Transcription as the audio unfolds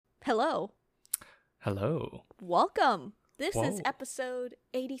Hello. Hello. Welcome. This is Whoa. episode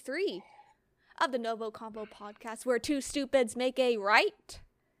 83 of the NgoVo Convo podcast, where two stupids make a right.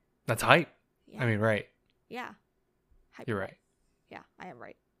 That's hype. Yeah. I mean, right. Yeah. Hype. You're right. Yeah, I am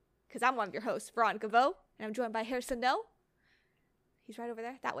right. Because I'm one of your hosts, NgoVo, and I'm joined by Harrison No. He's right over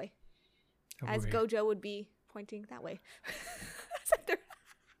there, that way. Over As here. Gojo would be pointing that way.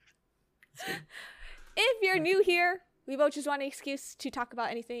 If you're new here, we both just want an excuse to talk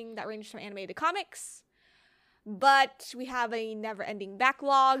about anything that ranges from anime to comics. But we have a never-ending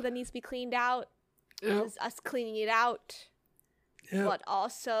backlog that needs to be cleaned out. Yep. It's us cleaning it out. Yep. But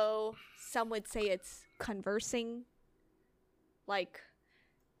also, some would say it's conversing. Like...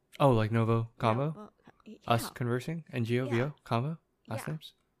 Oh, like Novo Convo? Yeah. Us conversing? NgoVo Yeah. Convo? Last Yeah.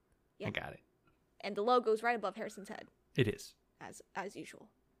 names? Yeah. I got it. And the logo's right above Harrison's head, It is. as usual.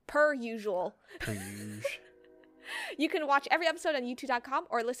 Per usual. Per usual. You can watch every episode on youtube.com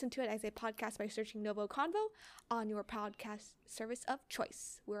or listen to it as a podcast by searching Novo Convo on your podcast service of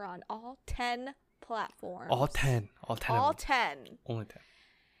choice. We're on all 10 platforms. All 10. All 10. All of them. 10. Only 10.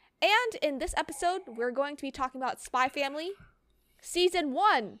 And in this episode, we're going to be talking about Spy Family Season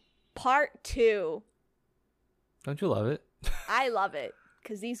 1, Part 2. Don't you love it? I love it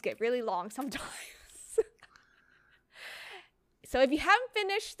because these get really long sometimes. So if you haven't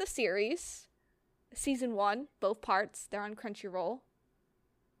finished the series, Season 1, both parts, they're on Crunchyroll.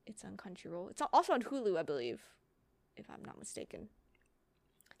 It's on Crunchyroll. It's also on Hulu, I believe, if I'm not mistaken.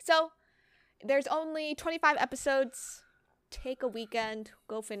 So there's only 25 episodes. Take a weekend,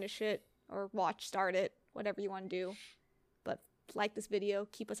 go finish it, or start it, whatever you want to do. But like this video,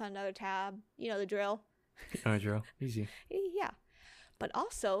 keep us on another tab. You know the drill. No, Joe. Easy. Yeah. But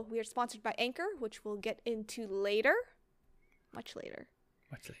also, we are sponsored by Anchor, which we'll get into later. Much later.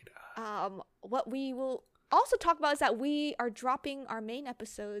 Much later. What we will also talk about is that we are dropping our main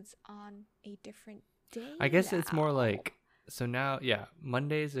episodes on a different day. I guess it's more now. like, so now, yeah,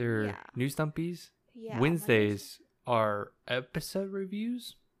 Mondays are Yeah. news dumpies. Yeah, Wednesdays are episode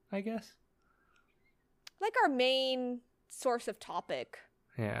reviews, I guess. like our main source of topic,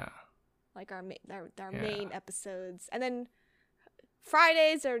 Yeah. like our Yeah. main episodes, and then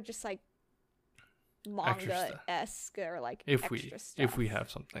Fridays are just like manga-esque or like If extra stuff. we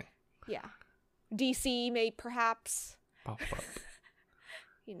have something. Yeah, DC may perhaps. Pop up.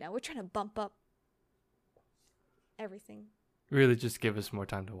 You know, we're trying to bump up everything. Really just give us more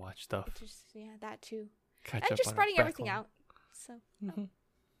time to watch stuff. Just that too. Catch And up just on our spreading everything backlog. out. So, Mhm.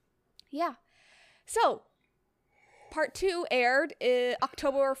 yeah. So, part 2 aired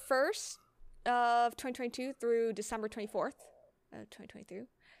October 1st of 2022 through December 24th of 2023.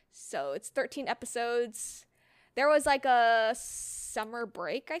 So, it's 13 episodes. There was like a summer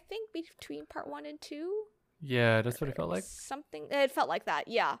break, I think, between part 1 and 2. Yeah, that's what it felt like. Something. It felt like that,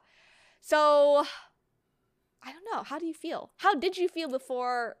 yeah. So, I don't know. How do you feel? How did you feel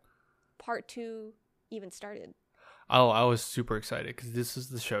before part 2 even started? Oh, I was super excited because this is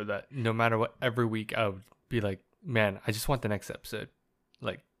the show that no matter what, every week I would be like, man, I just want the next episode.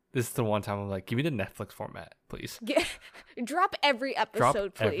 Like, this is the one time I'm like, give me the Netflix format, please. Drop every Drop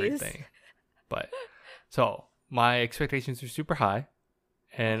episode, please. everything. But, so, my expectations are super high.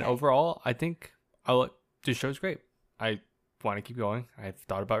 And Okay. overall, I think this show's great. I want to keep going. I've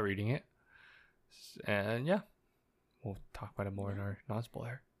thought about reading it. And yeah, we'll talk about it more in our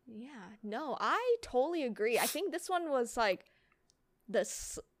non-spoiler. Yeah, no, I totally agree. I think this one was like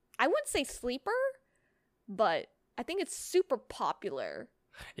I wouldn't say sleeper, but I think it's super popular.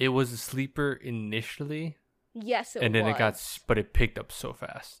 It was a sleeper initially, Yes, and then was. but it picked up so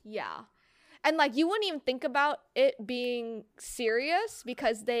fast. Yeah. And like you wouldn't even think about it being serious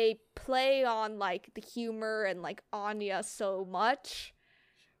because they play on like the humor and like Anya so much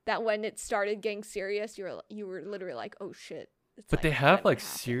that when it started getting serious, you were literally like, "Oh shit." It's But like, they have whatever like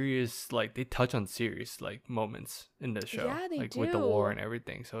happened. serious, like they touch on serious like moments in the show, Yeah, they like with the do. war and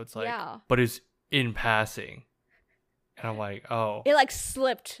everything. So it's like, Yeah. but it's in passing, and I'm like, oh, It like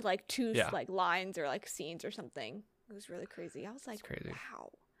slipped like two Yeah. like lines or like scenes or something. It was really crazy. I was like, crazy.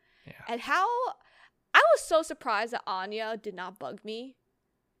 wow. yeah. And how I was so surprised that Anya did not bug me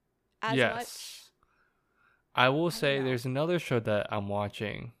as much. I will don't say know. there's another show that I'm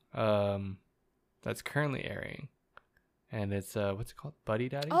watching, that's currently airing, and it's what's it called, Buddy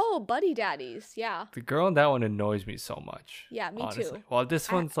Daddy. Oh, Buddy Daddies. Yeah. The girl in that one annoys me so much. Yeah, me honestly. too. Well, this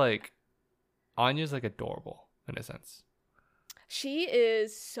I- one's like, Anya's like adorable in a sense. She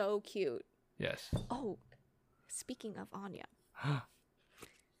is so cute. Yes. Oh, speaking of Anya.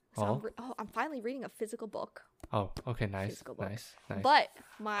 Oh? I'm finally reading a physical book. Oh, okay, nice, Physical book. nice. But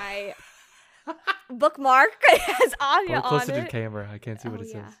my bookmark has Anya Go closer on to it. the camera. I can't see what Oh, it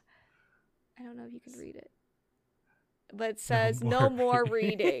yeah. says. I don't know if you can read it. But it says no more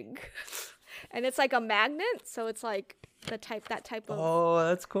reading. And it's like a magnet, so it's like that type of. Oh,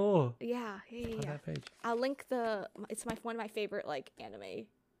 that's cool. Yeah. On that page. I'll link it's one of my favorite like anime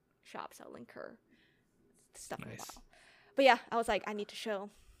shops. I'll link her stuff in a while. But yeah, I was like, I need to show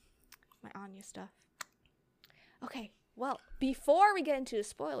my Anya stuff. Okay, well, before we get into the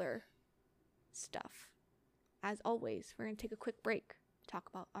spoiler stuff, as always, we're gonna take a quick break, talk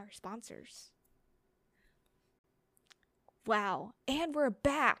about our sponsors. Wow, and we're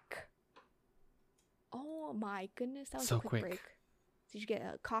back. Oh my goodness, that was so a quick break. quick. Did you get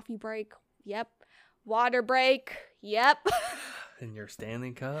a coffee break? Yep. Water break? Yep. In your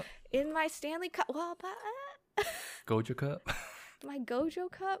Stanley Cup? In my Stanley Cup. Well, but Gojo Cup? my Gojo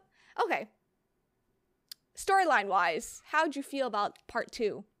Cup? Okay. Storyline wise, how'd you feel about part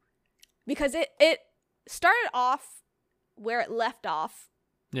 2? Because it started off where it left off.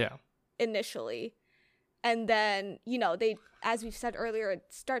 Yeah. Initially. And then, they, as we said earlier, it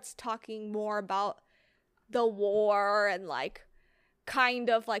starts talking more about the war and like kind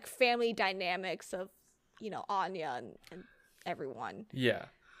of like family dynamics of, Anya and everyone. Yeah.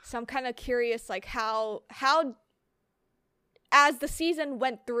 So I'm kind of curious, like how as the season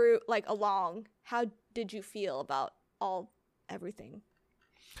went through like along, how did you feel about everything?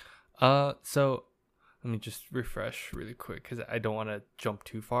 So let me just refresh really quick because I don't want to jump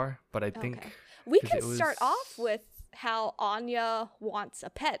too far, but I think we can start off with how Anya wants a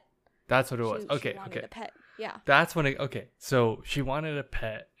pet. That's what it was. She wanted a pet. Yeah. That's when so she wanted a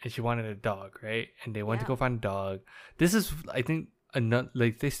pet and she wanted a dog, right? And they went to go find a dog. This is, I think,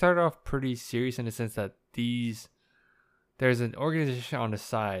 like they started off pretty serious in the sense that there's an organization on the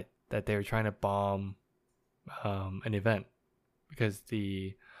side that they were trying to bomb an event because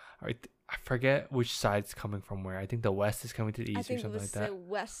I forget which side's coming from where. I think the west is coming to the east or something like that. I think it was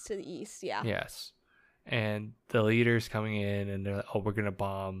the west to the east, yeah. Yes. And the leader's coming in and they're like, oh, we're going to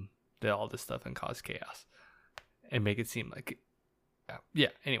bomb all this stuff and cause chaos and make it seem like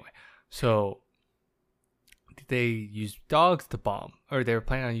anyway, so they used dogs to bomb, or they were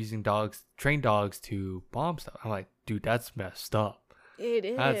planning on using trained dogs to bomb stuff. I'm like, dude, that's messed up. It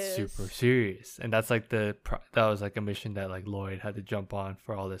is. That's super serious. And that's like that was like a mission that like Lloyd had to jump on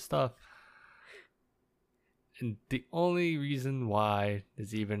for all this stuff. And the only reason why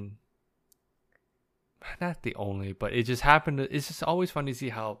is even not the only, but it just happened. It's just always fun to see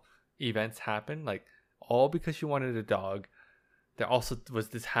how events happen, like all because she wanted a dog. There also was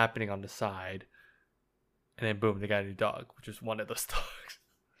this happening on the side, and then boom, they got a new dog, which was one of those dogs.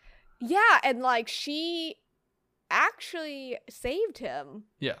 Yeah, and like she actually saved him.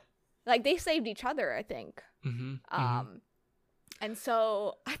 Yeah, like they saved each other, I think. And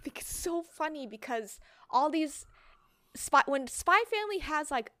so I think it's so funny because all these when Spy Family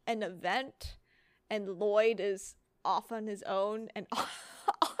has like an event and Lloyd is off on his own and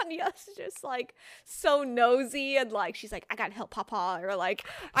Anya's just like so nosy and like she's like, I gotta help Papa, or like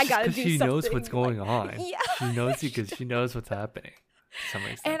I gotta do something. She knows what's going on. Yeah, she knows because she knows what's happening to some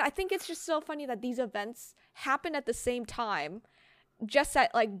extent. And I think it's just so funny that these events happen at the same time, just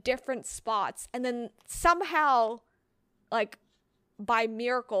at like different spots, and then somehow like by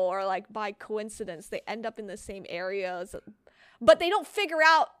miracle or like by coincidence they end up in the same areas, but they don't figure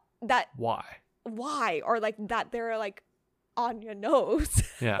out that why or like that they're like Anya knows.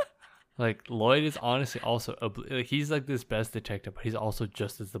 Yeah, like Lloyd is honestly also he's like this best detective, but he's also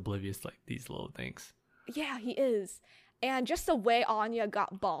just as oblivious to like these little things. Yeah, he is. And just the way Anya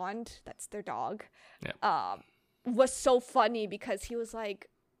got Bond, that's their dog, was so funny because he was like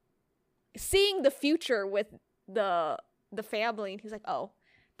seeing the future with the family, and he's like, oh,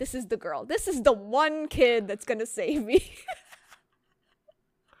 this is the girl, this is the one kid that's gonna save me.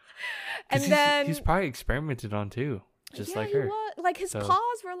 And then he's probably experimented on too, just like her. Like his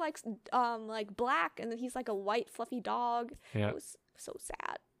paws were like black, and then he's like a white fluffy dog. Yeah, it was so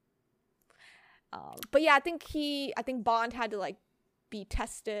sad. But yeah, I think Bond had to like be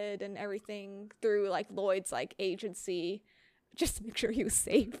tested and everything through like Lloyd's like agency just to make sure he was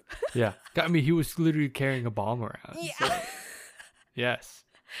safe. Yeah, I mean he was literally carrying a bomb around. Yeah. So, yes,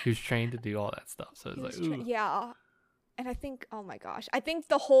 he was trained to do all that stuff. So it's like, yeah. And I think, oh my gosh, I think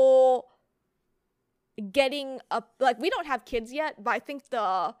the whole getting up, like we don't have kids yet, but I think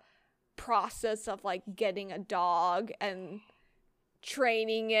the process of like getting a dog and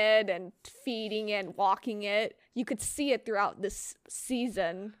training it and feeding it and walking it, you could see it throughout this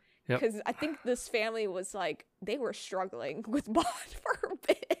season. Because I think this family was like, they were struggling with Bond for a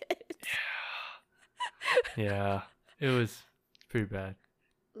bit. Yeah, it was pretty bad.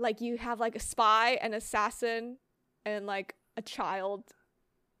 Like you have like a spy, an assassin, and like a child.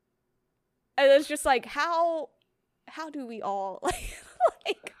 And it's just like, how do we all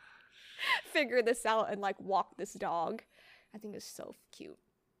like figure this out and like walk this dog? I think it's so cute.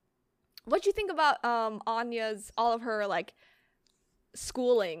 What do you think about Anya's, all of her like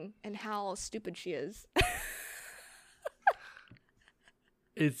schooling and how stupid she is?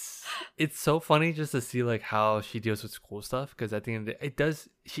 It's so funny just to see like how she deals with school stuff, because at the end of the, it does,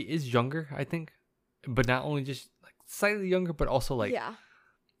 she is younger, I think, but not only just like slightly younger, but also like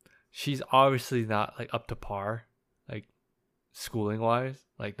she's obviously not like up to par, like schooling wise,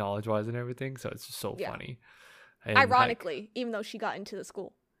 like knowledge wise and everything. So it's just so funny. And ironically, even though she got into the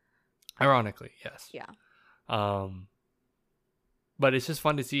school. Ironically, yes. Yeah. But it's just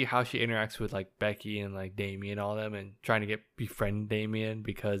fun to see how she interacts with like Becky and like Damien and all them, and trying to befriend Damien,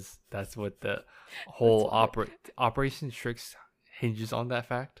 because that's what the whole Operation Strix hinges on, that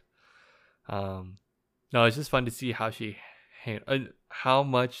fact. No, it's just fun to see how how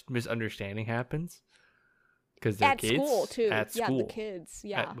much misunderstanding happens, because they're kids school too. At school, the kids,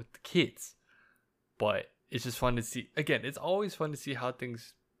 with the kids. But it's just fun to see. Again, it's always fun to see how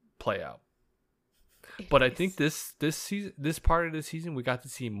things play out. But I think this season, this part of the season, we got to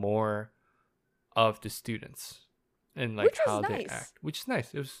see more of the students and like how they act, which is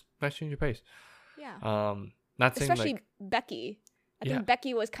nice. It was nice change of pace. Yeah. Not saying especially like Becky. I think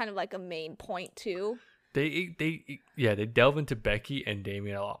Becky was kind of like a main point too. They delve into Becky and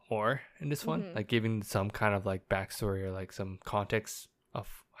Damien a lot more in this one, like giving some kind of like backstory or like some context of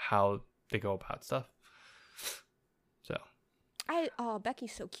how they go about stuff. So.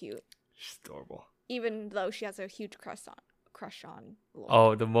 Becky's so cute. She's adorable. Even though she has a huge crush on Lloyd.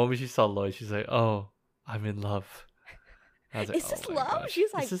 Oh, the moment she saw Lloyd, she's like, "Oh, I'm in love." I was like, is this love? Gosh.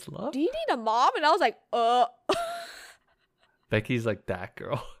 She's like, "Is this love? Do you need a mom?" And I was like, Becky's like that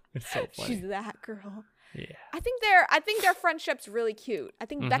girl. It's so funny. She's that girl. Yeah. I think their friendship's really cute. I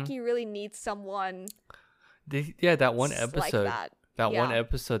think Becky really needs someone. That one episode. Like that one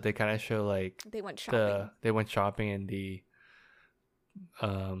episode, they kind of show like they went shopping. They went shopping, and the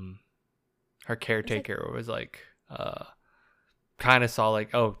her caretaker was like kind of saw like,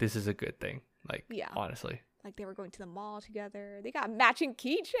 oh, this is a good thing, like honestly, like they were going to the mall together. They got matching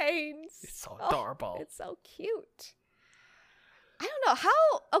keychains. It's so adorable. It's so cute. I don't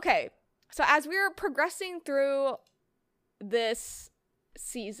know okay, so as we were progressing through this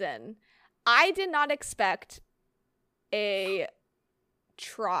season, I did not expect a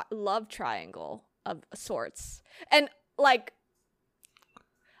love triangle of sorts, and like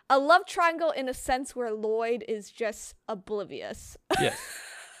a love triangle in a sense where Lloyd is just oblivious. Yes.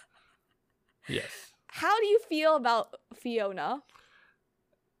 Yes. How do you feel about Fiona?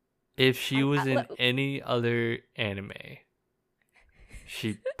 If she was in any other anime,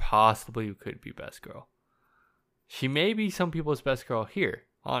 she possibly could be best girl. She may be some people's best girl here,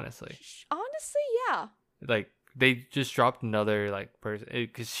 honestly. Honestly, yeah. Like, they just dropped another like person,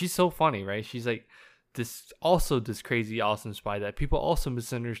 because she's so funny, right? She's like this crazy awesome spy that people also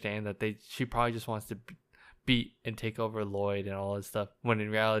misunderstand, that she probably just wants to beat and take over Lloyd and all this stuff, when in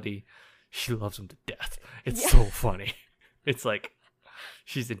reality she loves him to death. It's so funny. It's like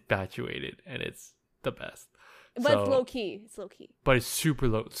she's infatuated, and it's the best. But it's low key. But it's super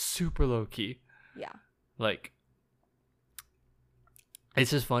low key. Yeah. Like,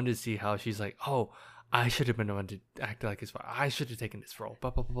 it's just fun to see how she's like, oh, I should have been the one to act like his father. I should have taken this role.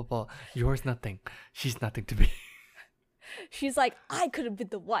 Blah, blah, blah, blah, blah. Yours nothing. She's nothing to me. She's like, I could have been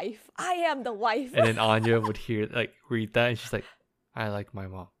the wife. I am the wife. And then Anya would read that, and she's like, I like my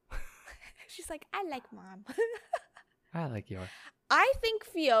mom. She's like, I like mom. I like yours. I think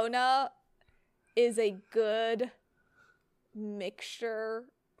Fiona is a good mixture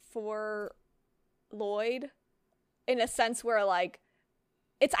for Lloyd, in a sense where like,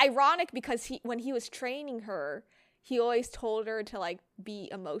 it's ironic because when he was training her, he always told her to like be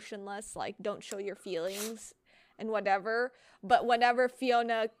emotionless, like don't show your feelings and whatever. But whenever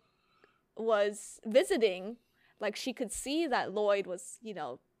Fiona was visiting, like she could see that Lloyd was,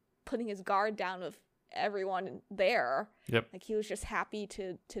 putting his guard down with everyone there. Yep. Like he was just happy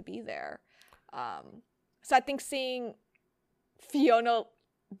to be there. So I think seeing Fiona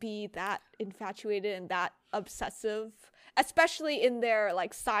be that infatuated and that obsessive, especially in their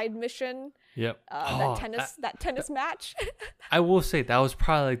like side mission. Yep. That tennis match. I will say that was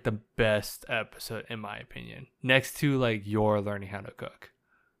probably like the best episode in my opinion, next to like your learning how to cook.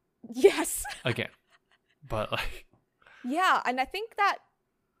 Yes. Again, but like. Yeah, and I think that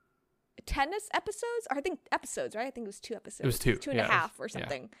tennis episodes, right? I think it was 2 episodes. It was 2. 2.5 or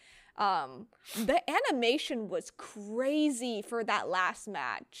something. Yeah. The animation was crazy for that last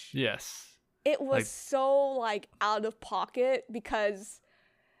match. Yes. It was so like out of pocket because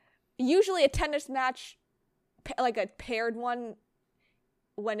usually a tennis match, like a paired one,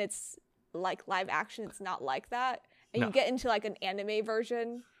 when it's like live action, it's not like that. And No. you get into like an anime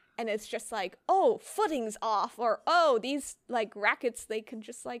version, and it's just like, oh, footing's off, or oh, these like rackets, they can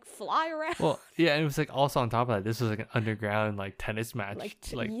just like fly around. Well, yeah, and it was like also on top of that, this was like an underground like tennis match,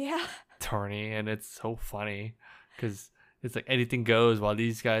 like yeah, tourney, and it's so funny because it's like anything goes while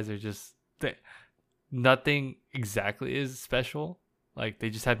these guys are just nothing exactly is special. Like they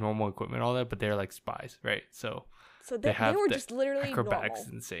just had normal equipment, all that, but they're like spies, right? So they were just literally acrobatics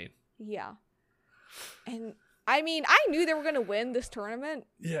normal. Insane. Yeah, and I mean, I knew they were gonna win this tournament.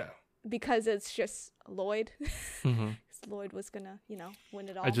 Yeah, because it's just Lloyd. Mm-hmm. Lloyd was gonna, win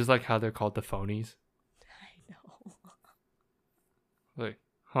it all. I just like how they're called the phonies. I know. Like,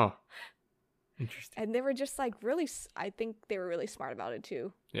 huh? Interesting. And they were just like really. I think they were really smart about it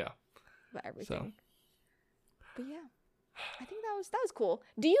too. Yeah. About everything. But yeah, I think that was cool.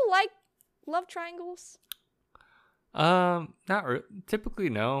 Do you like love triangles? Typically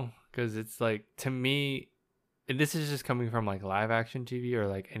no, because it's like, to me, and this is just coming from like live action TV or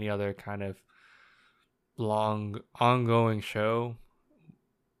like any other kind of long ongoing show,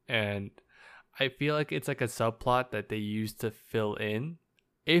 and I feel like it's like a subplot that they use to fill in.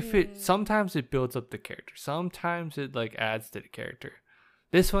 Sometimes it builds up the character, sometimes it like adds to the character.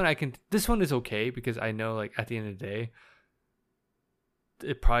 This one is okay because I know like at the end of the day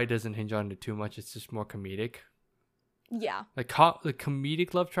it probably doesn't hinge on it too much. It's just more comedic. Yeah. Like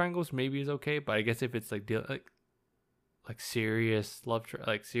comedic love triangles maybe is okay, but I guess if it's like serious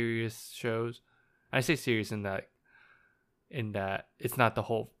like serious shows, I say serious in that it's not the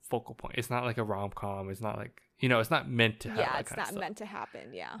whole focal point. It's not like a rom-com. It's not like, it's not meant to have that it's kind of not stuff. meant to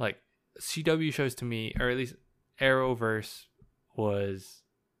happen. Yeah. Like CW shows to me, or at least Arrowverse was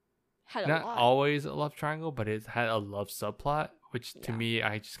not always a love triangle, but it had a love subplot, which to me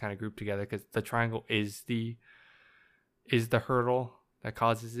I just kind of grouped together because the triangle is the hurdle that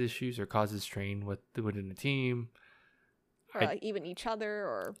causes issues or causes strain within the team, or like even each other,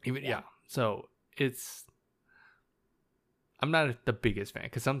 or even So I'm not the biggest fan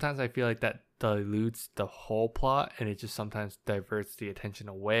because sometimes I feel like that dilutes the whole plot and it just sometimes diverts the attention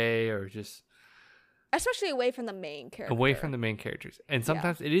away, or just especially away from the main character. And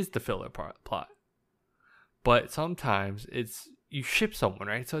sometimes it is the filler plot, but sometimes it's you ship someone,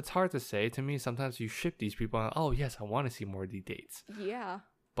 right? So it's hard to say. To me, sometimes you ship these people and, oh yes, I want to see more of these dates. Yeah.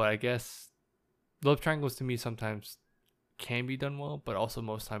 But I guess love triangles to me sometimes can be done well, but also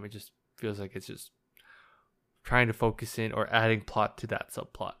most time it just feels like it's just trying to focus in or adding plot to that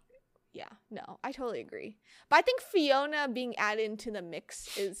subplot. Yeah, no, I totally agree. But I think Fiona being added into the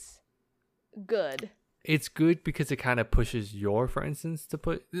mix is good. It's good because it kind of pushes for instance, to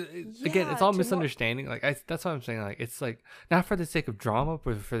put again, it's all misunderstanding. That's what I'm saying. Like, it's like not for the sake of drama,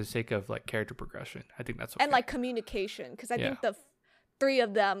 but for the sake of like character progression. I think that's okay. And like communication, because I think the three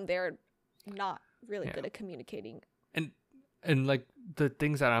of them, they're not really good at communicating. And like the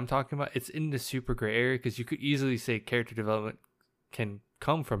things that I'm talking about, it's in the super gray area because you could easily say character development can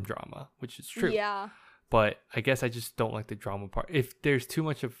come from drama, which is true. Yeah. But I guess I just don't like the drama part. If there's too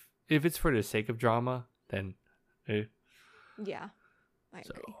much if it's for the sake of drama, then yeah, I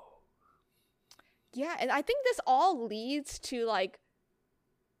agree. Yeah, and I think this all leads to like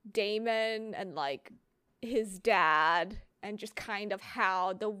Damon and like his dad and just kind of how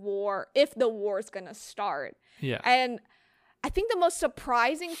if the war is gonna start. Yeah. And I think the most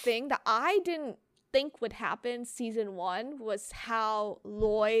surprising thing that I didn't think would happen season 1 was how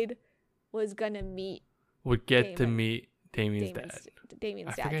Lloyd was gonna meet Damien's dad.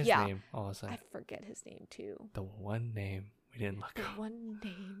 I forget his name all of a sudden. I forget his name too. The one name we didn't look up. One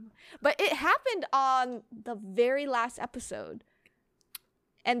name. But it happened on the very last episode.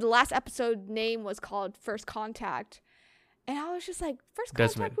 And the last episode name was called First Contact. And I was just like, First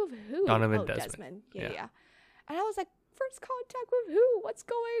Contact with who? Donovan Desmond. Yeah. And I was like, First Contact with who? What's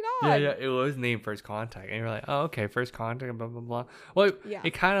going on? Yeah, it was named First Contact. And you're like, oh, okay, First Contact, blah, blah, blah. Well,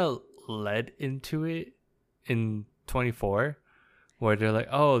 it kind of led into it in 24, where they're like,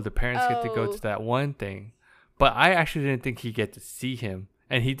 oh, the parents get to go to that one thing. But I actually didn't think he'd get to see him.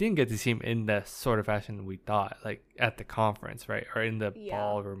 And he didn't get to see him in the sort of fashion we thought, like at the conference, right? Or in the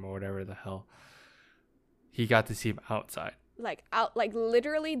ballroom or whatever the hell. He got to see him outside. Like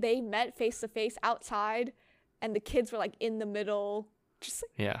literally they met face to face outside. And the kids were like in the middle, just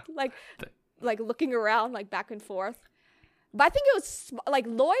like looking around, like back and forth. But I think it was like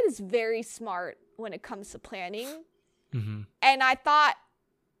Lloyd is very smart when it comes to planning. Mm-hmm. And I thought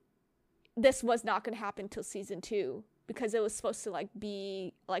this was not going to happen till season 2 because it was supposed to like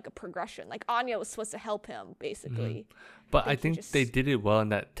be like a progression. Like Anya was supposed to help him basically. But I think they did it well in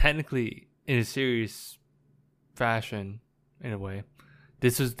that technically in a serious fashion, in a way,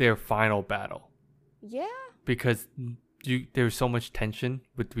 this was their final battle. Yeah. Because there was so much tension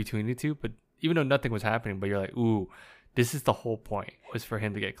between the two, but even though nothing was happening, but you're like, ooh, this is the whole point, was for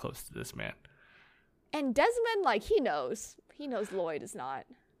him to get close to this man. And Desmond, like, he knows Lloyd is not.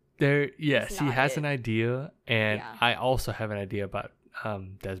 Yes, he has an idea, and Yeah. I also have an idea about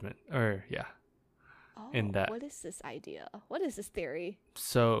Desmond. Oh, in that. What is this idea? What is this theory?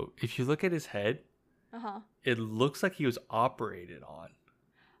 So if you look at his head, Uh-huh. it looks like he was operated on.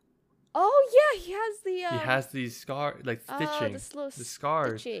 Oh yeah, he has the He has these scars, like stitching, the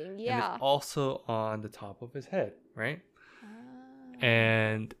scars, stitching, and yeah. it's also on the top of his head, right? Ah.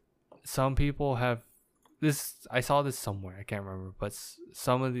 And some people have this. I saw this somewhere. I can't remember, but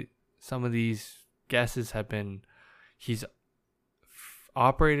some of these guesses have been he's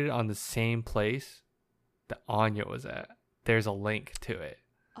operated on the same place that Anya was at. There's a link to it.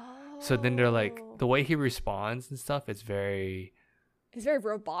 Oh. So then they're like, the way he responds and stuff, it's very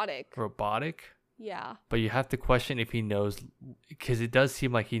robotic. Yeah. But you have to question if he knows, because it does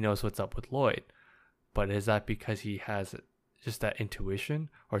seem like he knows what's up with Lloyd. But is that because he has just that intuition,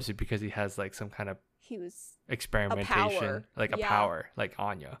 or is it because he has like some kind of experimentation, like a power, like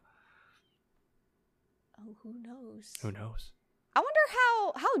Anya? Oh, who knows? Who knows? I wonder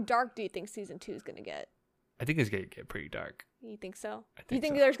how dark do you think season 2 is gonna get? I think it's gonna get pretty dark. You think so? You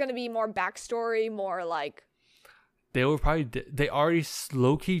think so. There's gonna be more backstory, more like? They will probably. They already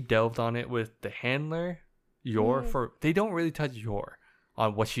low key delved on it with the handler, Yor. They don't really touch Yor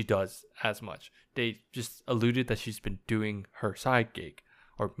on what she does as much. They just alluded that she's been doing her side gig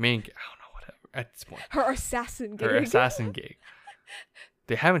or main gig. I don't know, whatever. At this point, Her assassin gig.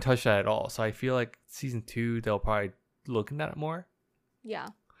 They haven't touched that at all. So I feel like season 2 they'll probably look at it more. Yeah.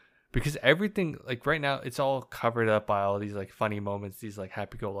 Because everything, like right now, it's all covered up by all these like funny moments, these like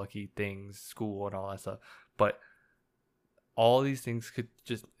happy-go-lucky things, school and all that stuff. But all these things could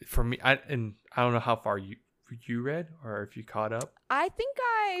just, for me, I don't know how far you read or if you caught up. I think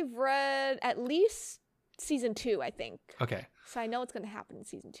I've read at least season 2, I think. Okay. So I know what's going to happen in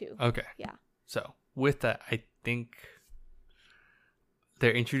season 2. Okay. Yeah. So with that, I think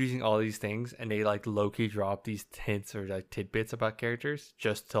they're introducing all these things and they like low-key drop these hints or like tidbits about characters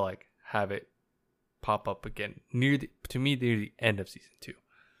just to like have it pop up again near the end of season 2.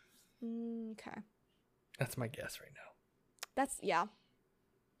 Okay. That's my guess right now. Yeah.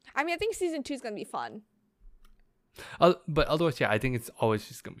 I mean, I think season 2 is going to be fun. But otherwise, yeah, I think it's always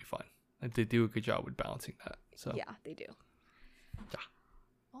just going to be fun. Like, they do a good job with balancing that. So yeah, they do. Yeah.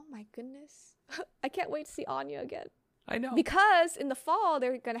 Oh my goodness. I can't wait to see Anya again. I know. Because in the fall,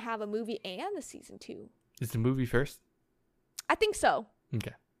 they're going to have a movie and a season 2. Is the movie first? I think so.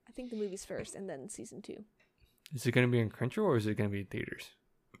 Okay. I think the movie's first and then season 2. Is it going to be in Crunchyroll or is it going to be in theaters?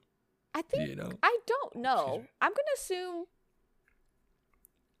 I think, I don't know. I'm going to assume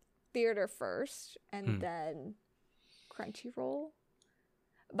theater first and then Crunchyroll.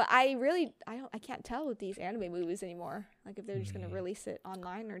 But I can't tell with these anime movies anymore. Like if they're just going to release it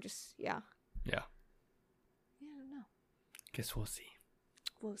online or just, yeah. Yeah. Yeah, I don't know. Guess we'll see.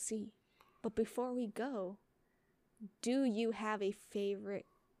 We'll see. But before we go, do you have a favorite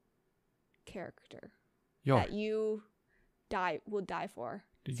character that you will die for?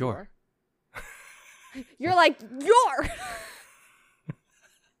 Yor. You're like, Yor!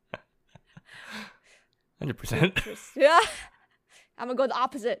 100%. Yeah. I'm going to go the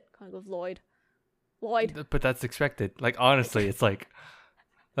opposite. I'm going to go with Lloyd. But that's expected. Like, honestly, it's like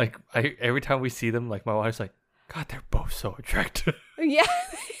every time we see them, like, my wife's like, God, they're both so attractive. Yeah.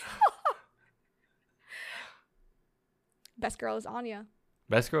 Best girl is Anya.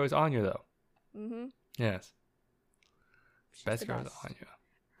 Best girl is Anya, though. Mm-hmm. Yes. Best girl is Anya.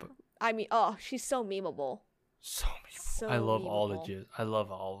 But I mean, she's so memeable. So memeable. I love all the gifs. I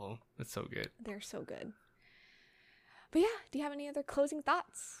love all of them. It's so good. They're so good. But yeah, do you have any other closing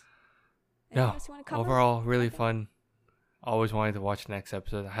thoughts? No. Overall, really fun. Always wanted to watch the next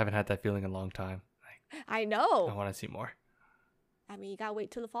episode. I haven't had that feeling in a long time. I know. I want to see more. I mean, you gotta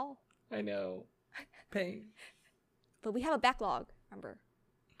wait till the fall. I know. Pain. But we have a backlog, remember?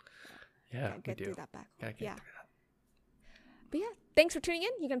 Yeah, get through that backlog. Gotta get through that. But yeah, thanks for tuning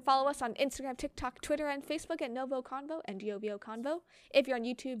in. You can follow us on Instagram, TikTok, Twitter, and Facebook at NgoVo Convo and NgoVo Convo. If you're on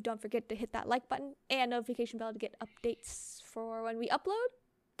YouTube, don't forget to hit that like button and notification bell to get updates for when we upload.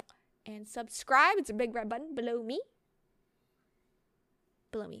 And subscribe. It's a big red button below me.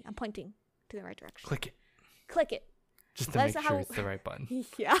 Below me. I'm pointing to the right direction. Click it. Click it. Just to make sure it's the right button.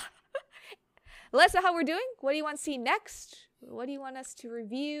 Yeah. Let us know how we're doing. What do you want to see next? What do you want us to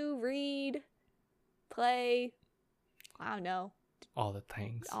review, read, play? I don't know. All the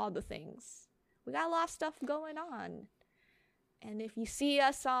things. All the things. We got a lot of stuff going on. And if you see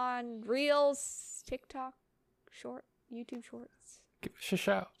us on Reels, TikTok, YouTube Shorts, give us a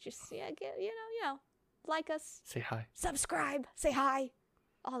shout. Just like us. Say hi. Subscribe. Say hi.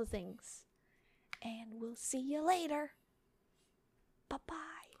 All the things. And we'll see you later. Bye-bye.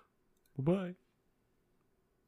 Bye-bye.